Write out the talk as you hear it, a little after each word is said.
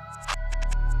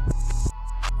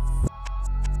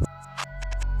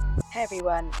Hi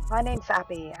everyone, my name's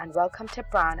Abby and welcome to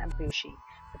Brown and Bougie,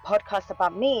 the podcast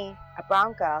about me, a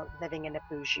brown girl living in a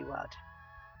bougie world.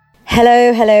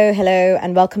 Hello,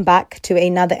 and welcome back to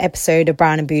another episode of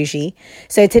Brown and Bougie.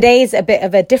 So today's a bit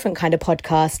of a different kind of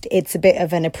podcast. It's a bit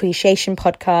of an appreciation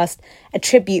podcast, a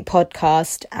tribute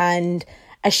podcast, and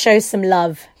a show some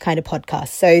love kind of podcast.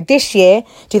 So this year,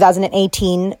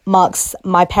 2018, marks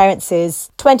my parents'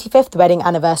 25th wedding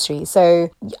anniversary.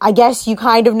 So I guess you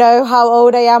kind of know how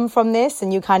old I am from this,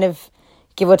 and you kind of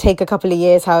give or take a couple of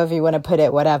years, however you want to put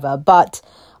it, whatever. But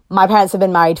my parents have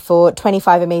been married for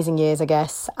 25 amazing years, I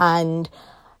guess. And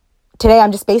today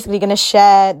I'm just basically going to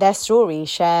share their story,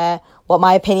 share what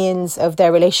my opinions of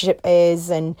their relationship is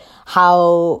and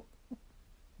how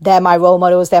they're my role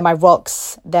models, they're my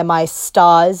rocks, they're my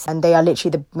stars, and they are literally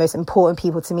the most important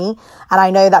people to me. And I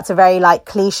know that's a very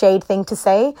cliched thing to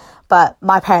say, but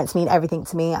my parents mean everything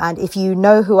to me. And if you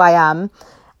know who I am,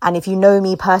 and if you know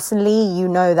me personally, you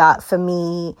know that for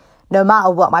me, no matter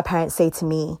what my parents say to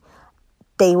me,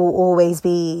 they will always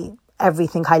be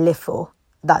everything I live for.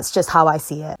 That's just how I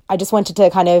see it. I just wanted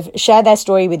to kind of share their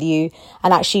story with you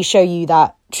and actually show you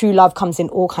that true love comes in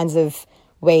all kinds of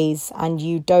ways, and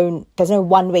there's no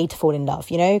one way to fall in love,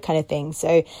 kind of thing.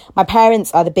 So my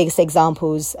parents are the biggest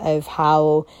examples of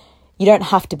how you don't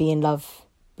have to be in love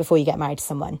before you get married to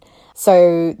someone.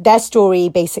 So their story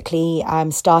basically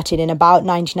started in about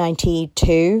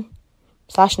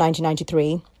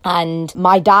 1992/1993. And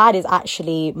my dad is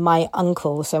actually my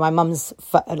uncle, so my mum's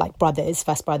first brother's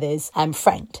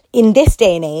friend. In this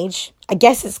day and age, I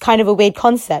guess it's kind of a weird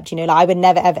concept, I would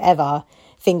never, ever, ever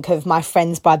think of my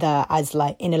friend's brother as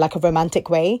in a romantic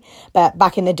way. But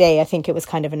back in the day, I think it was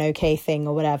kind of an okay thing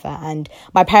or whatever. And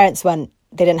my parents they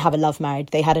didn't have a love marriage.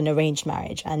 They had an arranged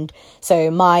marriage. And so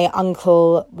my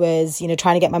uncle was,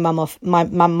 trying to get my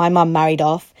mum married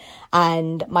off.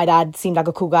 And my dad seemed like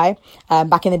a cool guy.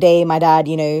 Back in the day, my dad,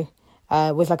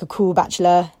 was like a cool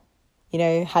bachelor,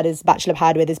 had his bachelor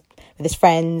pad with his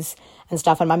friends and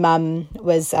stuff. And my mum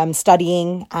was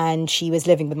studying, and she was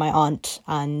living with my aunt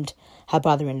and her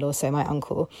brother-in-law, so my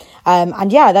uncle.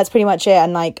 And yeah, that's pretty much it.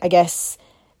 And I guess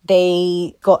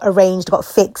they got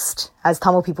fixed, as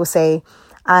Tamil people say.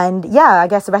 And yeah, I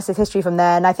guess the rest is history from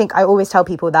there. And I think I always tell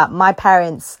people that my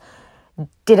parents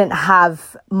didn't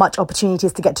have much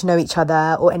opportunities to get to know each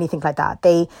other or anything like that.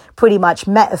 They pretty much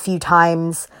met a few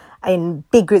times in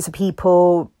big groups of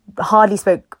people, hardly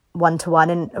spoke one-to-one.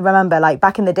 And remember,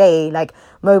 back in the day,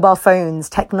 mobile phones,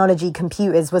 technology,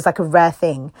 computers was a rare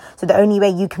thing. So the only way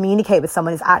you communicate with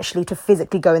someone is actually to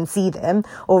physically go and see them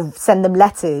or send them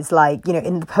letters,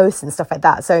 in the post and stuff like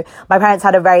that. So my parents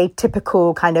had a very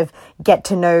typical kind of get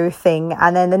to know thing.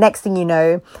 And then the next thing you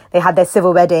know, they had their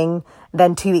civil wedding.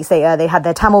 Then 2 weeks later, they had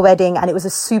their Tamil wedding, and it was a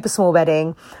super small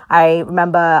wedding. I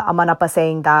remember Amma and Appa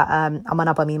saying that, Amma and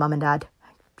Appa mean mum and dad.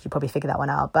 You probably figured that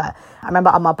one out. But I remember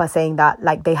Amma and Appa saying that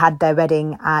they had their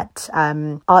wedding at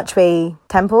Archway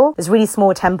Temple. There's a really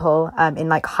small temple in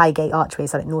Highgate Archway,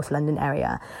 so North London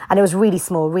area. And it was really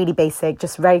small, really basic,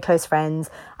 just very close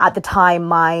friends. At the time,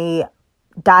 my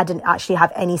dad didn't actually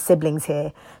have any siblings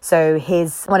here. So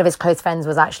one of his close friends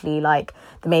was actually the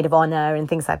maid of honor and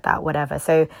things like that, whatever.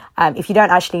 So if you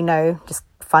don't actually know, just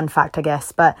fun fact, I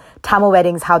guess, but Tamil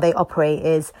weddings, how they operate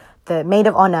is the maid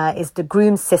of honor is the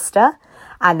groom's sister,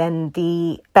 and then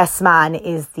the best man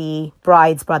is the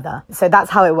bride's brother. So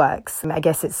that's how it works. I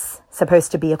guess it's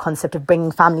supposed to be a concept of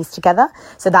bringing families together.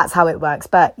 So that's how it works.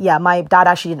 But yeah, my dad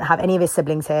actually didn't have any of his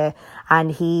siblings here.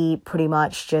 And he pretty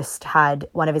much just had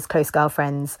one of his close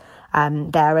girlfriends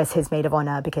there as his maid of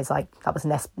honor, because that was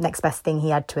the next best thing he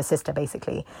had to a sister,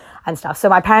 basically, and stuff. So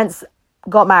my parents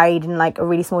got married in a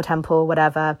really small temple,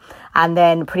 whatever, and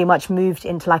then pretty much moved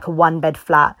into a 1-bed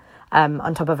flat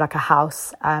on top of a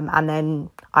house. And then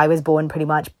I was born pretty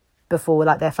much before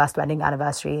their first wedding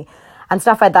anniversary and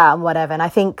stuff like that and whatever. And I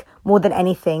think more than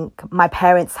anything, my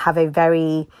parents have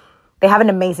an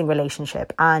amazing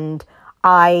relationship, and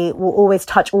I will always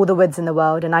touch all the woods in the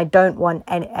world, and I don't want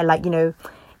any,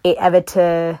 it ever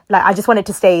to, I just want it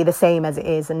to stay the same as it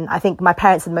is. And I think my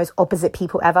parents are the most opposite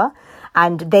people ever.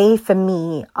 And they, for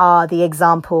me, are the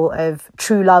example of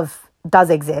true love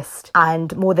does exist.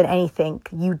 And more than anything,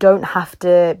 you don't have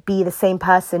to be the same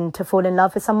person to fall in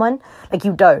love with someone.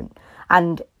 You don't.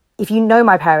 And if you know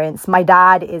my parents, my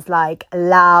dad is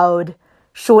loud,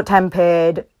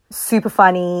 short-tempered, super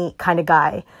funny kind of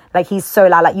guy. He's so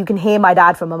loud. You can hear my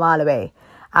dad from a mile away.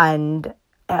 And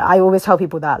I always tell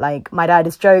people that, my dad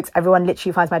is jokes. Everyone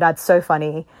literally finds my dad so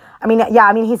funny. I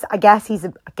guess he's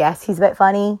a bit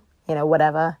funny,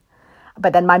 whatever.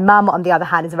 But then my mum, on the other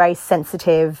hand, is very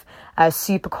sensitive,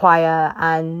 super quiet,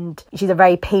 and she's a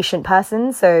very patient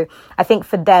person. So I think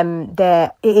for them,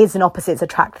 it is an opposites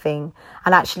attract thing.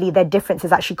 And actually their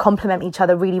differences actually complement each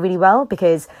other really, really well,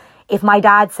 because if my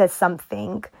dad says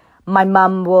something, my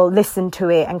mum will listen to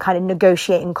it and kind of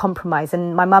negotiate and compromise.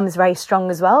 And my mum is very strong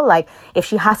as well. Like if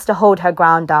she has to hold her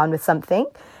ground down with something,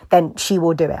 then she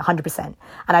will do it 100%.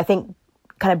 And I think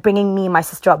kind of bringing me and my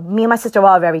sister up, me and my sister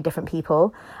are very different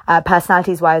people,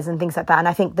 personalities wise and things like that. And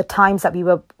I think the times that we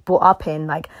were brought up in,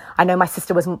 like I know my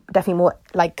sister was definitely more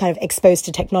like kind of exposed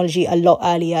to technology a lot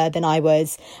earlier than I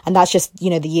was. And that's just,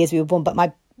 the years we were born.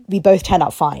 But we both turned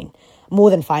out fine. More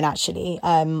than fine, actually.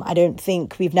 I don't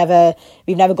think we've never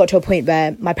got to a point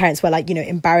where my parents were like,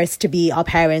 embarrassed to be our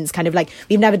parents, kind of like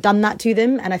we've never done that to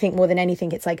them. And I think more than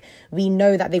anything, it's like we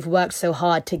know that they've worked so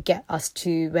hard to get us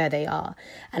to where they are.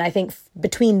 And I think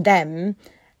between them,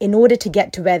 in order to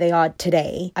get to where they are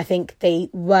today, I think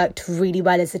they worked really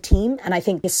well as a team. And I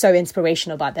think it's so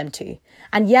inspirational about them too.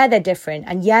 And yeah, they're different.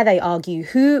 And yeah, they argue.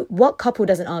 What couple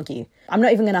doesn't argue? I'm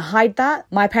not even going to hide that.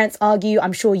 My parents argue.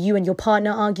 I'm sure you and your partner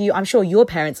argue. I'm sure your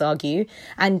parents argue.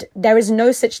 And there is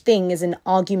no such thing as an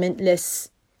argumentless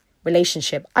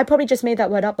relationship. I probably just made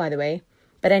that word up, by the way.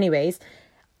 But anyways,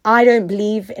 I don't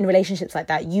believe in relationships like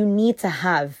that. You need to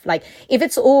have, like, if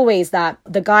it's always that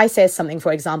the guy says something,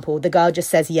 for example, the girl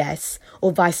just says yes,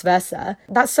 or vice versa,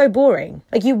 that's so boring.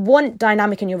 Like, you want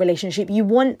dynamic in your relationship. You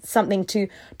want something to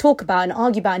talk about and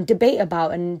argue about and debate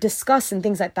about and discuss and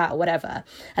things like that or whatever.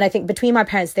 And I think between my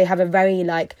parents, they have a very,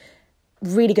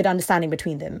 really good understanding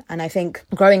between them. And I think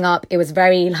growing up, it was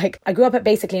very I grew up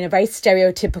basically in a very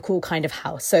stereotypical kind of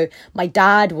house. So my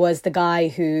dad was the guy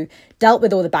who dealt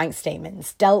with all the bank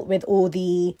statements, dealt with all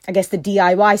the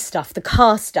DIY stuff, the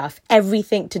car stuff,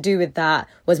 everything to do with that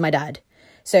was my dad.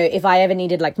 So if I ever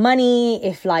needed money,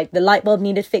 if the light bulb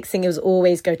needed fixing, it was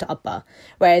always go to Appa.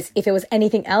 Whereas if it was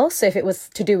anything else, so if it was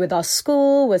to do with our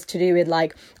school, was to do with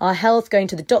our health, going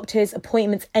to the doctor's,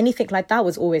 appointments, anything like that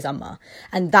was always Amma.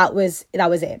 And that was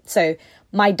it. So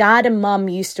my dad and mum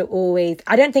used to always,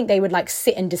 I don't think they would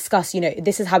sit and discuss,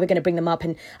 this is how we're going to bring them up.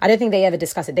 And I don't think they ever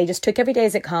discussed it. They just took every day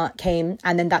as it came.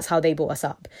 And then that's how they brought us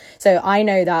up. So I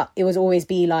know that it was always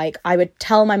be I would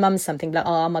tell my mum something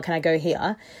oh, Amma, can I go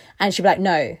here? And she'd be like,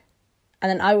 no.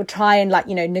 And then I would try and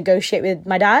negotiate with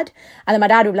my dad. And then my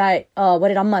dad would be like, oh, what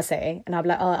did Amma say? And I'd be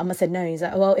like, oh, Amma said no. He's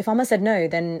like, well, if Amma said no,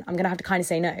 then I'm going to have to kind of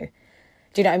say no.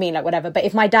 Do you know what I mean? Whatever. But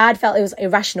if my dad felt it was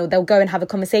irrational, they'll go and have a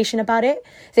conversation about it.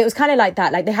 So it was kind of like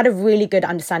that. They had a really good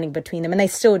understanding between them, and they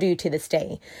still do to this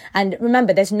day. And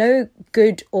remember, there's no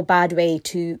good or bad way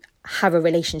to have a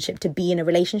relationship, to be in a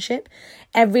relationship.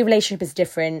 Every relationship is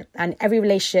different, and every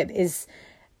relationship is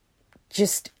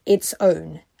just its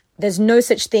own. There's no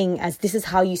such thing as this is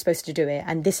how you're supposed to do it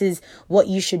and this is what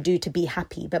you should do to be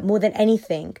happy. But more than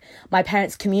anything, my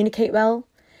parents communicate well.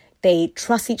 They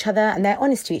trust each other and they're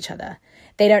honest to each other.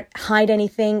 They don't hide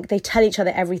anything. They tell each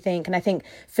other everything. And I think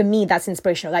for me, that's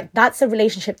inspirational. That's a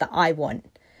relationship that I want.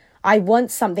 I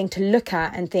want something to look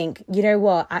at and think, you know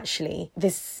what, actually,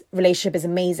 this relationship is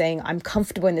amazing. I'm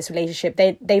comfortable in this relationship.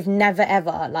 They've never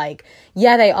ever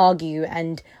they argue.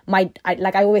 And I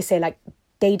always say,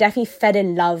 they definitely fell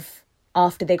in love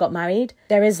after they got married.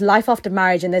 There is life after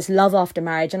marriage and there's love after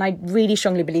marriage. And I really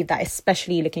strongly believe that,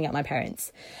 especially looking at my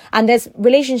parents. And there's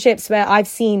relationships where I've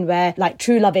seen where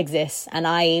true love exists. And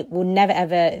I will never,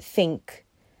 ever think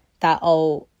that,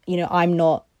 I'm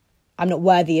not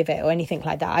worthy of it or anything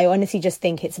like that. I honestly just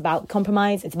think it's about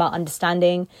compromise. It's about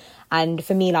understanding. And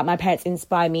for me, my parents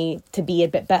inspire me to be a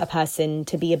bit better person,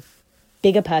 to be a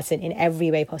bigger person in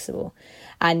every way possible.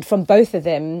 And from both of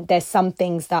them, there's some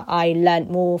things that I learned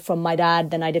more from my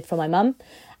dad than I did from my mum,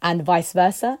 and vice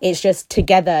versa. It's just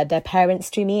together, they're parents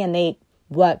to me and they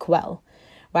work well,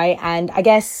 right? And I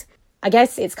guess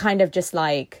it's kind of just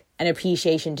an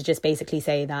appreciation to just basically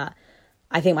say that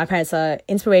I think my parents are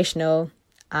inspirational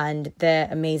and they're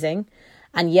amazing.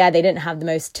 And yeah, they didn't have the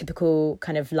most typical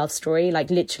kind of love story.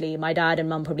 Literally, my dad and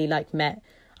mum probably met,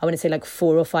 I want to say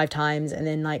 4 or 5 times, and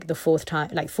then the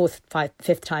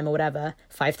fifth time or whatever,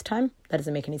 5th time, that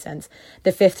doesn't make any sense.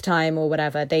 The 5th time or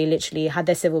whatever, they literally had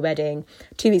their civil wedding,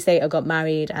 2 weeks later got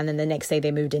married, and then the next day they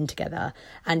moved in together.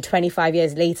 And 25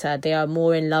 years later, they are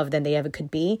more in love than they ever could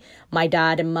be. My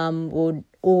dad and mum will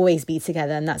always be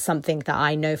together, and that's something that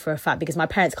I know for a fact because my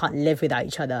parents can't live without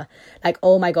each other.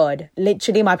 Oh my god,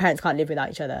 literally my parents can't live without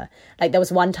each other. There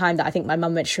was one time that I think my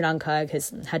mum went to Sri Lanka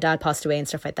because her dad passed away and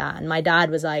stuff like that, and my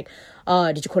dad was like,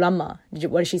 oh, did you call Amma?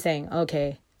 What is she saying?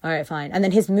 Okay, all right, fine. And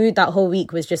then his mood that whole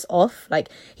week was just off.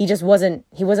 He wasn't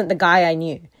the guy I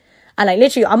knew. And like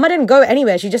literally, Amma didn't go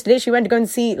anywhere. She just literally went to go and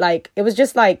see, like, it was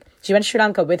just like, she went to Sri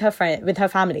Lanka with her friend, with her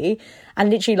family. And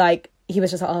literally like, he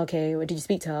was just like, oh, okay, well, did you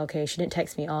speak to her? Okay, she didn't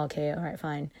text me. Oh, okay, all right,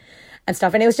 fine. And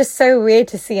stuff. And it was just so weird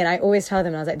to see. And I always tell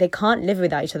them, I was like, they can't live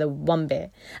without each other one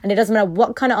bit. And it doesn't matter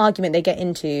what kind of argument they get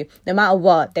into, no matter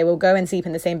what, they will go and sleep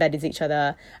in the same bed as each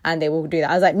other and they will do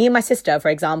that. I was like, me and my sister, for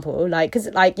example, like, because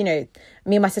like, you know,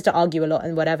 me and my sister argue a lot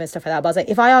and whatever and stuff like that. But I was like,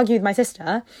 if I argue with my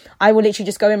sister, I will literally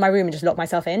just go in my room and just lock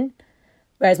myself in.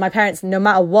 Whereas my parents, no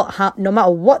matter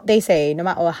what they say, no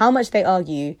matter how much they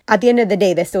argue, at the end of the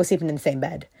day, they're still sleeping in the same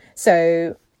bed.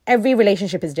 So every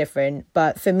relationship is different.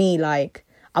 But for me, like,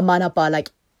 Amma and Appa, like,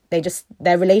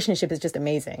 their relationship is just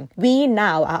amazing. We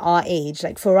now, at our age,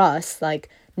 like for us, like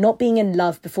not being in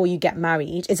love before you get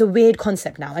married is a weird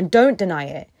concept now. And don't deny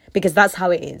it, because that's how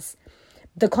it is.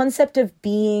 The concept of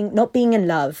not being in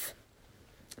love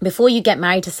before you get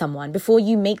married to someone, before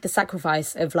you make the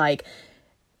sacrifice of like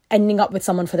ending up with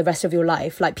someone for the rest of your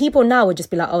life. Like people now would just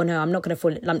be like, oh no, I'm not going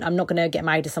to get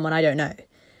married to someone I don't know.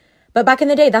 But back in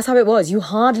the day, that's how it was. You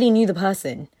hardly knew the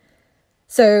person.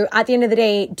 So at the end of the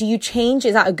day, do you change?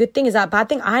 Is that a good thing? Is that a bad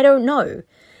thing? I don't know.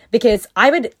 Because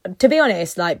to be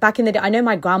honest, like back in the day, I know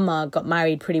my grandma got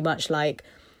married pretty much like,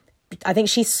 I think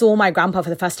she saw my grandpa for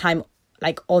the first time,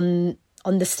 like on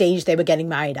the stage they were getting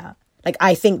married at. Like,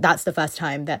 I think that's the first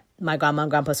time that my grandma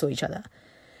and grandpa saw each other.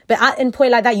 But at a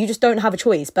point like that, you just don't have a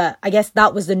choice. But I guess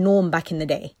that was the norm back in the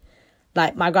day.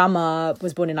 Like, my grandma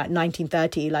was born in, like,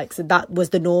 1930. Like, so that was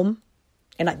the norm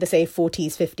in, like, the, say,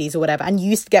 40s, 50s or whatever. And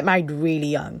you used to get married really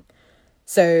young.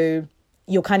 So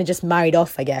you're kind of just married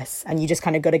off, I guess. And you just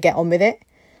kind of got to get on with it.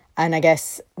 And I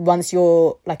guess once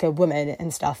you're, like, a woman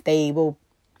and stuff, they will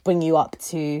bring you up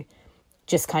to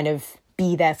just kind of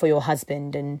be there for your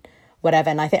husband and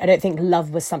whatever. And I don't think love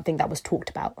was something that was talked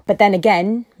about. But then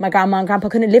again, my grandma and grandpa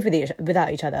couldn't live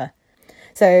without each other.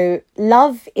 So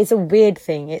love is a weird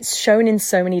thing. It's shown in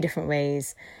so many different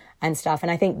ways and stuff.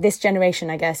 And I think this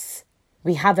generation, I guess,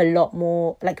 we have a lot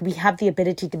more, like we have the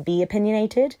ability to be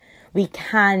opinionated. We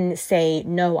can say,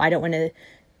 no, I don't want to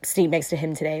sleep next to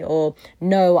him today, or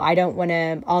no, I don't want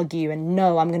to argue, and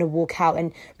no, I'm going to walk out.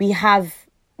 And we have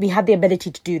the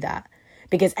ability to do that.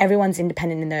 Because everyone's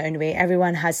independent in their own way.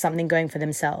 Everyone has something going for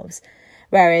themselves.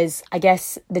 Whereas, I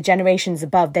guess, the generations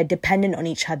above, they're dependent on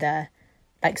each other,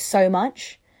 like, so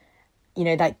much. You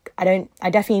know, like, I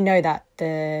definitely know that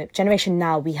the generation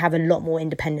now, we have a lot more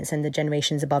independence than the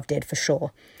generations above did, for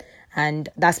sure. And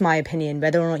that's my opinion.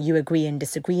 Whether or not you agree and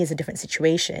disagree is a different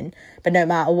situation. But no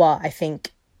matter what, I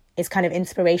think it's kind of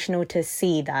inspirational to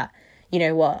see that, you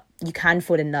know what, you can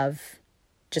fall in love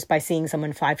just by seeing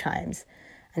someone 5 times.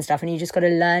 And stuff, and you just got to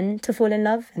learn to fall in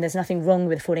love, and there's nothing wrong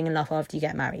with falling in love after you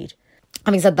get married.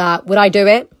 Having said that, would I do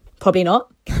it? Probably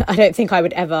not. I don't think I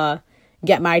would ever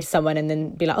get married to someone and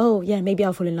then be like, oh yeah, maybe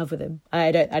I'll fall in love with him.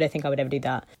 I don't think I would ever do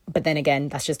that. But then again,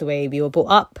 that's just the way we were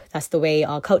brought up. That's the way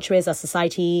our culture is, our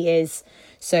society is.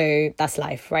 So that's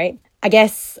life, right? I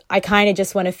guess I kind of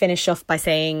just want to finish off by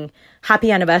saying happy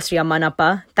anniversary, Amma and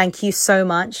Appa. Thank you so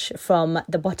much from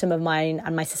the bottom of mine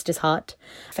and my sister's heart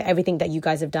for everything that you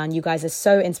guys have done. You guys are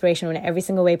so inspirational in every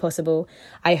single way possible.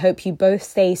 I hope you both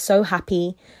stay so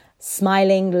happy,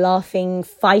 smiling, laughing,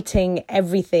 fighting,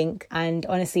 everything. And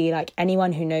honestly, like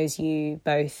anyone who knows you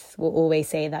both will always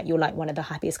say that you're like one of the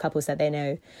happiest couples that they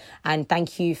know. And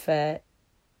thank you for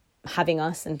having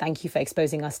us, and thank you for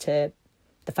exposing us to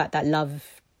the fact that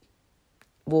love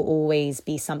will always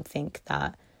be something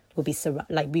that will be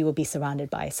we will be surrounded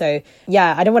by. So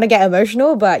yeah, I don't want to get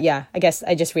emotional, but yeah, I guess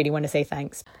I just really want to say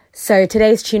thanks. So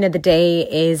today's tune of the day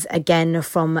is again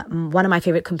from one of my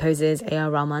favorite composers, A.R.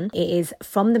 Rahman. It is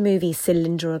from the movie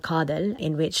Cylinder Kadal,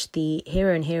 in which the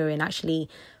hero and heroine actually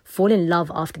fall in love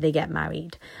after they get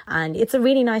married. And it's a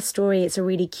really nice story. It's a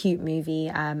really cute movie.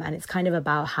 And it's kind of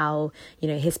about how, you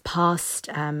know, his past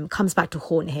comes back to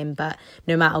haunt him, but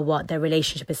no matter what, their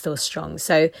relationship is still strong.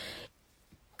 So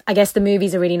I guess the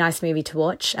movie's a really nice movie to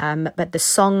watch, but the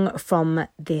song from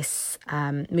this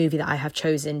movie that I have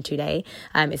chosen today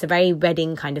is a very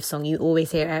wedding kind of song. You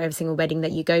always hear it at every single wedding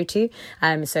that you go to.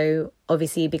 So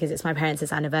obviously, because it's my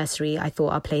parents' anniversary, I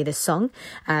thought I'll play this song.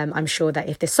 I'm sure that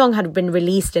if this song had been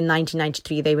released in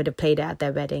 1993, they would have played it at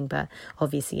their wedding, but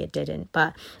obviously it didn't.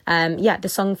 But yeah, the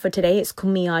song for today is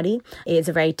Kummiyadi. It is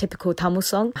a very typical Tamil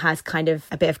song, has kind of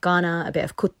a bit of Ghana, a bit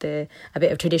of Kuttu, a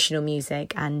bit of traditional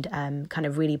music, and kind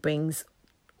of really brings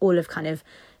all of kind of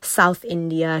South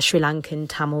India, Sri Lankan,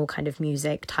 Tamil kind of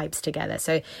music types together.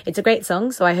 So it's a great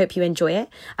song, so I hope you enjoy it.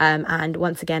 And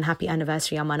once again, happy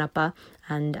anniversary, Amma and Appa,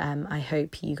 and I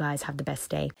hope you guys have the best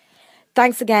day.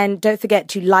 Thanks again. Don't forget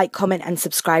to like, comment and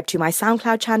subscribe to my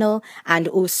SoundCloud channel, and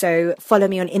also follow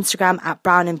me on Instagram at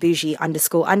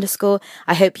brownandbougie__.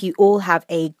 I hope you all have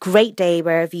a great day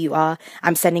wherever you are.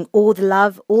 I'm sending all the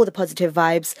love, all the positive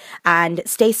vibes, and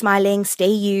stay smiling,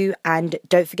 stay you, and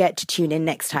don't forget to tune in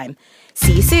next time.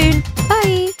 See you soon.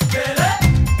 Bye.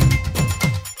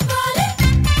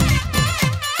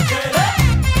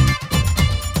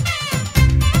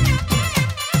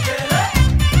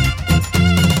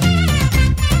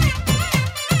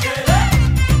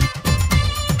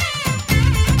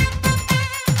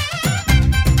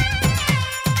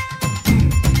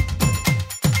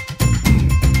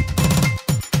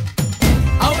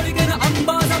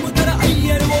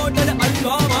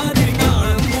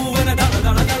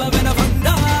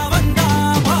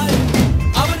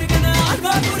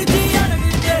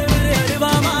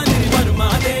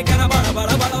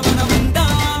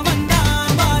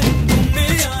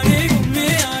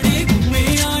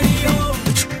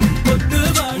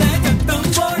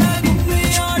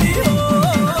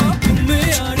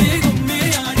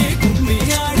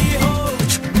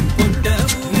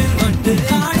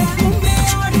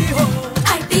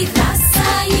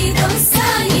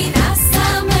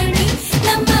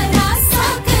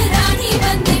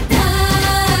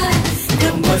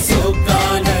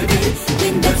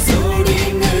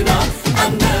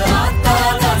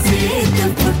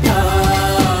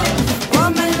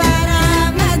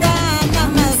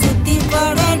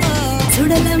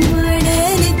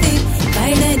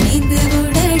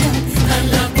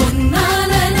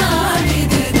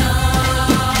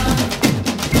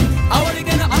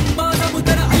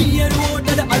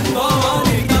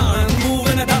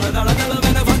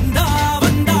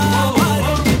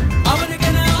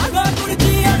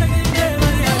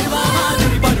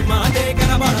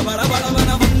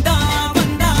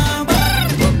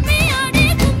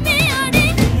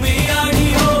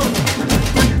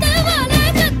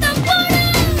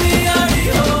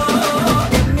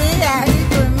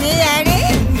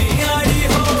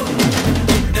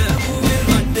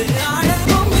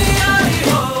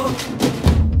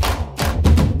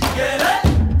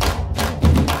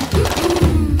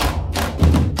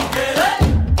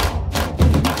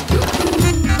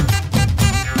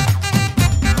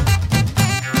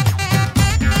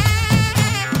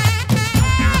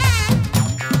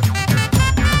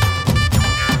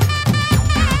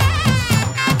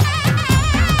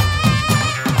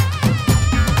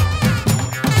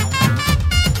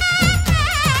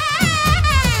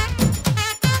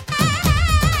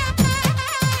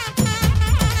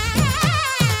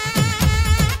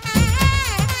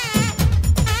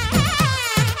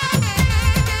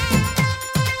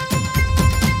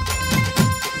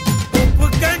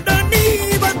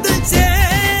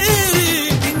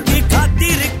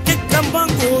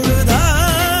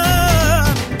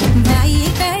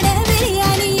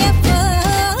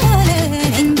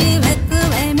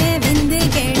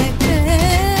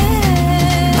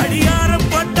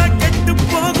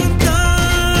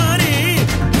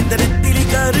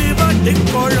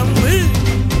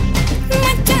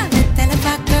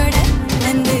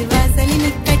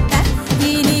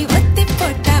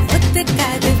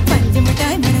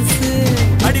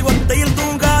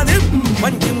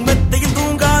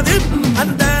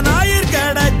 அந்த நாயர்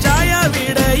கடை சாயா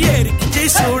விட ஏறிச்சு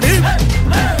சூடு